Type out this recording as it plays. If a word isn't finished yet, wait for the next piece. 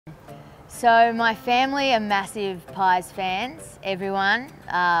So my family are massive Pies fans, everyone,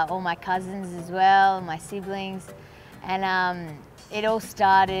 all my cousins as well, my siblings. And it all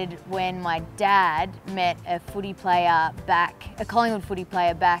started when my dad met a Collingwood footy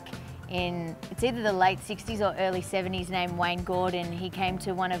player back in, it's either the late 60s or early 70s, named Wayne Gordon. He came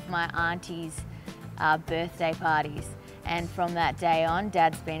to one of my auntie's birthday parties. And from that day on,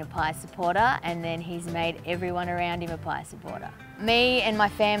 Dad's been a Pies supporter, and then he's made everyone around him a Pies supporter. Me and my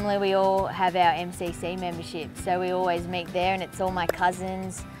family, we all have our MCC membership, so we always meet there, and it's all my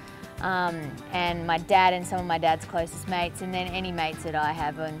cousins, and my dad and some of my dad's closest mates, and then any mates that I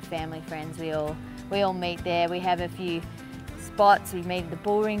have and family friends, we all meet there. We have a few spots. We meet at the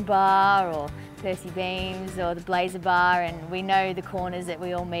Bullring Bar or Percy Beams or the Blazer Bar, and we know the corners that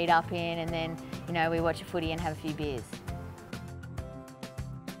we all meet up in, and then, you know, we watch a footy and have a few beers.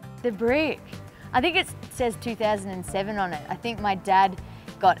 The brick. I think it says 2007 on it. I think my dad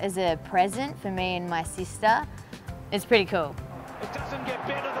got as a present for me and my sister. It's pretty cool. It doesn't get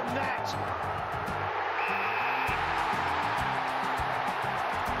better than that.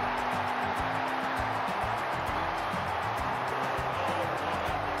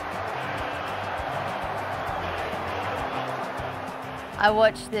 I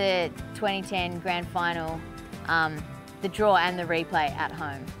watched the 2010 Grand Final, the draw and the replay at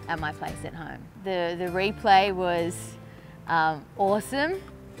home, at my place at home. The replay was awesome.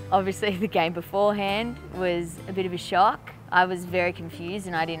 Obviously the game beforehand was a bit of a shock. I was very confused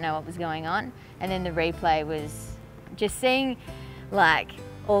and I didn't know what was going on. And then the replay was just seeing like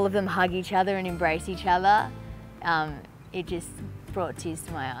all of them hug each other and embrace each other. It just brought tears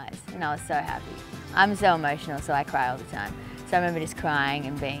to my eyes and I was so happy. I'm so emotional, so I cry all the time. So I remember just crying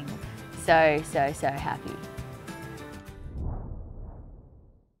and being so happy.